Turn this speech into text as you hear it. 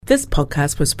This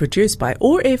podcast was produced by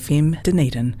OAR FM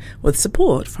Dunedin with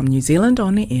support from New Zealand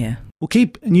On Air. We'll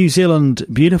Keep New Zealand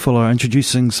Beautiful are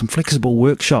introducing some flexible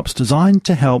workshops designed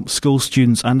to help school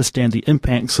students understand the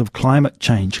impacts of climate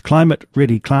change.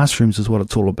 Climate-ready classrooms is what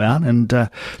it's all about. And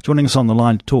joining us on the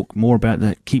line to talk more about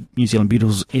that, Keep New Zealand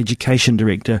Beautiful's Education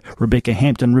Director, Rebecca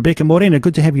Hampton. Rebecca, morena,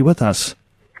 good to have you with us.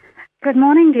 Good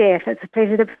morning, Jeff. It's a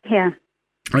pleasure to be here.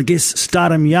 I guess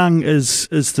start 'em young is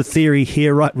the theory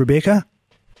here, right, Rebecca?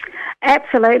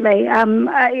 Absolutely.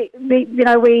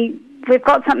 We've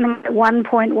got something like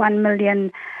 1.1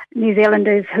 million New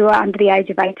Zealanders who are under the age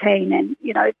of 18, and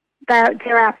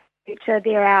they're our future.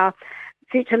 They're our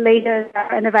future leaders,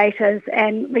 our innovators,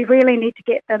 and we really need to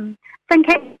get them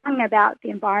thinking about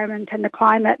the environment and the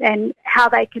climate and how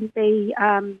they can be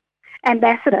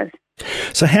ambassadors.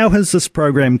 So how has this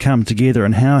program come together,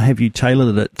 and how have you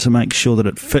tailored it to make sure that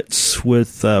it fits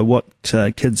with what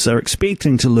kids are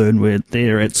expecting to learn when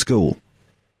they're at school?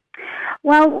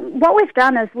 Well, what we've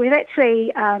done is we've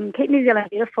actually, Keep New Zealand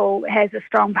Beautiful has a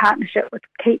strong partnership with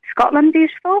Keep Scotland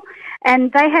Beautiful,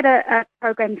 and they had a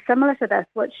program similar to this,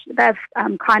 which they've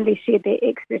kindly shared their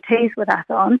expertise with us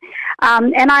on.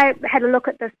 And I had a look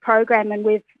at this program, and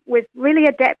we've really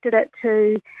adapted it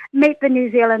to meet the New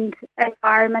Zealand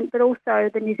environment, but also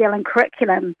the New Zealand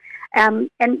curriculum.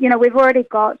 We've already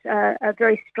got a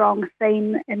very strong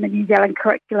theme in the New Zealand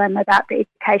curriculum about the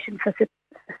education for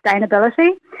sustainability.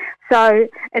 So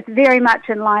it's very much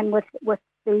in line with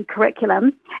the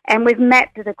curriculum, and we've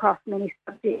mapped it across many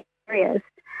subject areas.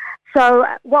 So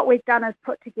what we've done is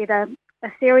put together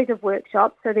a series of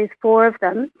workshops, so there's 4 of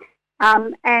them,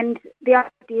 and the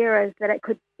idea is that it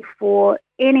could be for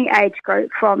any age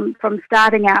group from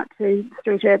starting out through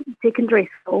to secondary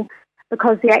school,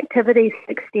 because the activities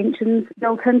extensions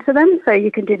built into them, so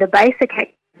you can do the basic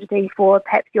activity for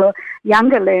perhaps your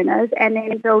younger learners and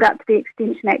then build up to the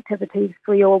extension activities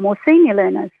for your more senior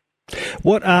learners.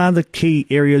 What are the key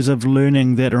areas of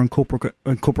learning that are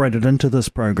incorporated into this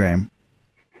program?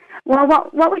 Well,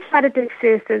 what we try to do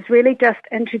first is really just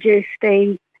introduce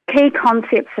the key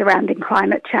concepts surrounding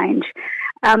climate change.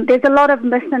 There's a lot of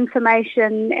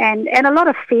misinformation and a lot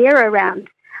of fear around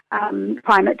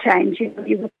climate change.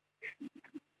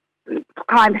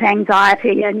 Climate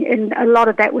anxiety, and a lot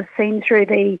of that was seen through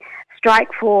the strike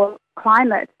for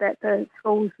climate that the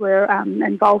schools were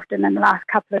involved in the last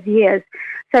couple of years.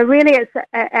 So really it's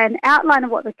an outline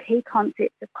of what the key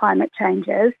concepts of climate change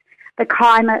is, the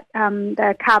carbon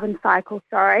cycle,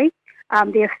 the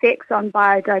effects on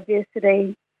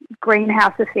biodiversity,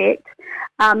 greenhouse effect,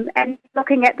 and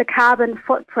looking at the carbon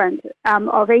footprint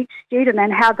of each student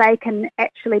and how they can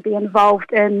actually be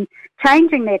involved in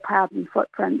changing their carbon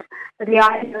footprint. So the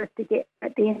idea is to get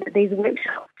at the end of these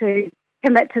workshops to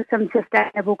commit to some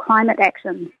sustainable climate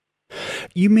actions.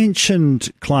 You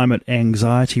mentioned climate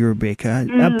anxiety, Rebecca.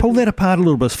 Pull that apart a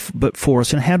little bit for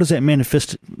us, and how does that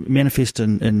manifest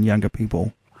in younger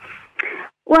people?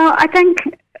 Well, I think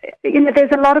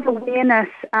there's a lot of awareness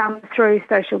through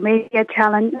social media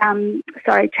channels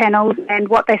and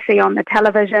what they see on the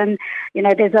television.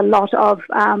 There's a lot of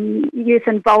youth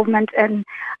involvement in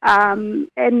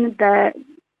the,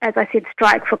 as I said,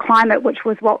 Strike for Climate, which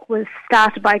was what was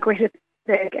started by Greta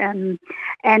Thunberg,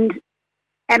 and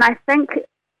I think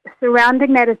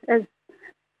surrounding that is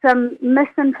some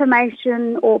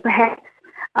misinformation, or perhaps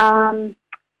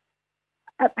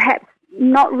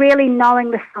not really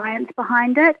knowing the science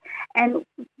behind it, and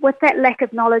with that lack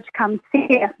of knowledge comes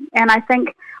fear. And I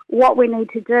think what we need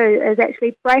to do is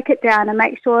actually break it down and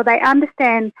make sure they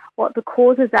understand what the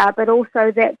causes are, but also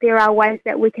that there are ways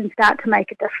that we can start to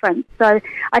make a difference. So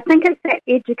I think it's that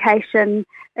education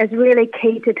is really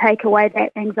key to take away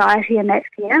that anxiety and that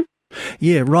fear.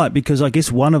 Yeah, right, because I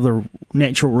guess one of the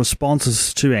natural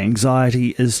responses to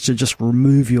anxiety is to just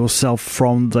remove yourself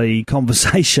from the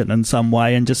conversation in some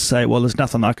way and just say, well, there's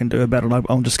nothing I can do about it.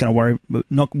 I'm just going to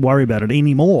not worry about it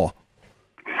anymore.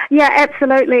 Yeah,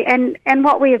 absolutely. And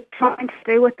what we are trying to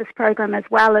do with this program as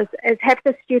well is have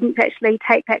the students actually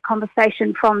take that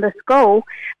conversation from the school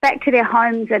back to their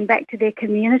homes and back to their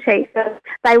community. So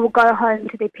they will go home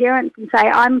to their parents and say,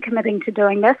 I'm committing to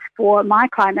doing this for my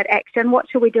climate action. What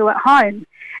should we do at home?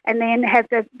 And then have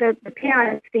the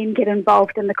parents then get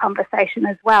involved in the conversation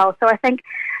as well. So I think,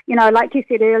 like you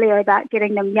said earlier about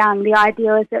getting them young, the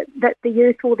idea is that the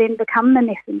youth will then become the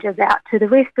messengers out to the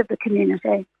rest of the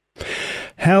community.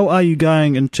 How are you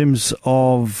going in terms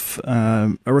of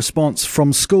a response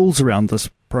from schools around this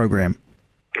program?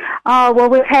 Oh, well,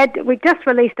 we just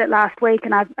released it last week,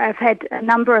 and I've had a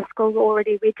number of schools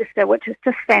already register, which is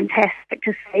just fantastic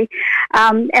to see.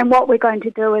 And what we're going to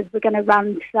do is we're going to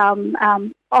run some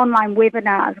online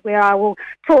webinars where I will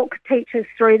talk teachers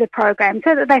through the program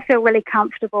so that they feel really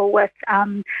comfortable with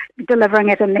delivering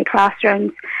it in their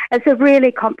classrooms. It's a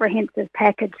really comprehensive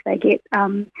package they get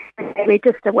when they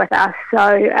register with us,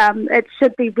 so it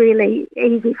should be really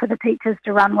easy for the teachers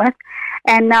to run with.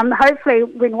 And hopefully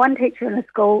when one teacher in a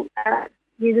school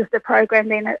uses the program,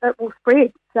 then it will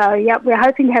spread. So, yeah, we're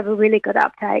hoping to have a really good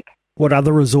uptake. What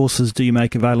other resources do you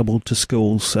make available to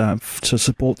schools to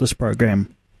support this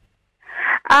program?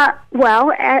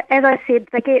 Well, as I said,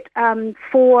 they get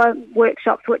 4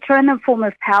 workshops which are in the form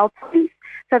of PowerPoints,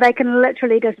 so they can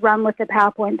literally just run with the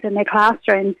PowerPoints in their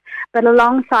classrooms. But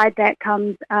alongside that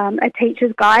comes a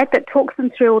teacher's guide that talks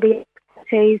them through all the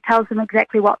activities, tells them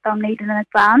exactly what they'll need in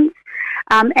advance,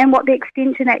 and what the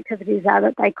extension activities are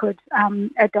that they could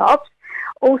adopt.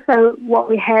 Also, what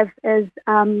we have is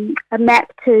a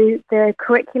map to the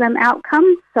curriculum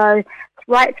outcomes, so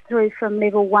right through from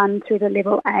level 1 through to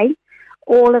level 8.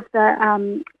 All of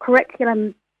the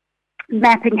curriculum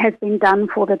mapping has been done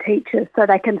for the teachers so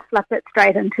they can slip it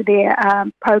straight into their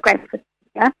program for the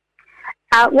year.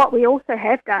 What we also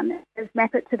have done is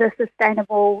map it to the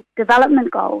Sustainable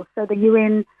Development Goals, so the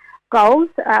UN goals,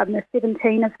 the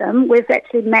 17 of them. We've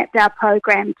actually mapped our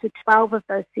program to 12 of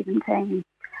those 17,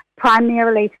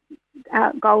 primarily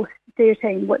goal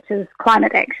 13, which is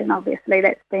climate action, obviously.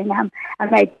 That's been a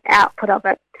major output of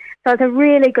it. So it's a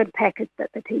really good package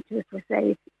that the teachers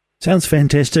receive. Sounds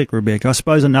fantastic, Rebecca. I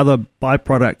suppose another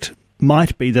byproduct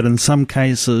might be that in some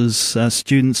cases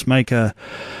students make a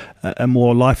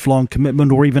more lifelong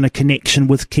commitment or even a connection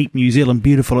with Keep New Zealand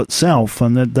Beautiful itself,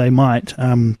 and that they might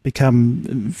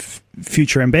become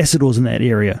future ambassadors in that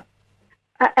area.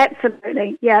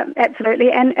 Absolutely, yeah,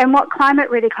 absolutely. And what Climate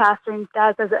Ready Classrooms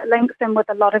does is it links in with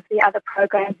a lot of the other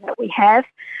programs that we have,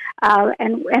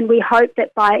 and we hope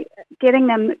that by getting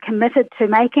them committed to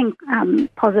making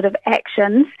positive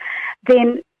actions,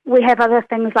 then we have other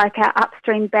things like our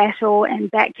upstream battle and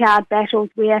backyard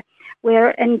battles where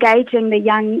we're engaging the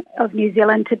young of New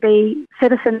Zealand to be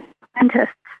citizen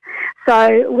scientists.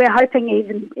 So we're hoping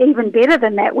even better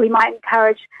than that. We might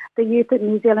encourage the youth of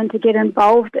New Zealand to get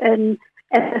involved in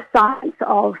the science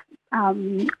of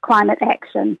climate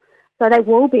action. So they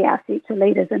will be our future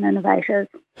leaders and innovators.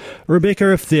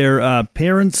 Rebecca, if there are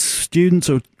parents, students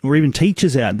or even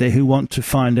teachers out there who want to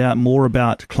find out more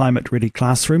about Climate Ready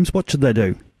Classrooms, what should they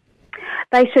do?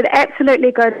 They should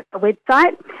absolutely go to the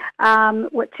website,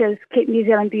 which is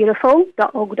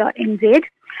keepnewzealandbeautiful.org.nz.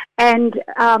 And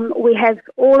we have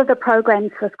all of the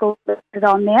programs for schools listed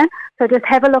on there. So just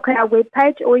have a look at our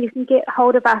webpage, or you can get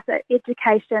hold of us at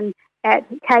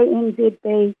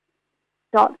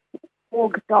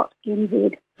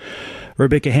education@knzb.org.nz.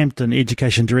 Rebecca Hampton,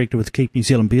 Education Director with Keep New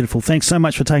Zealand Beautiful. Thanks so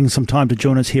much for taking some time to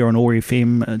join us here on OAR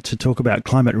FM to talk about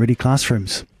Climate Ready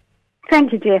Classrooms.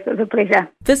 Thank you, Jeff. It was a pleasure.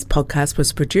 This podcast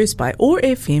was produced by OAR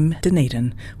FM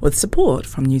Dunedin with support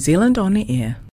from New Zealand On the Air.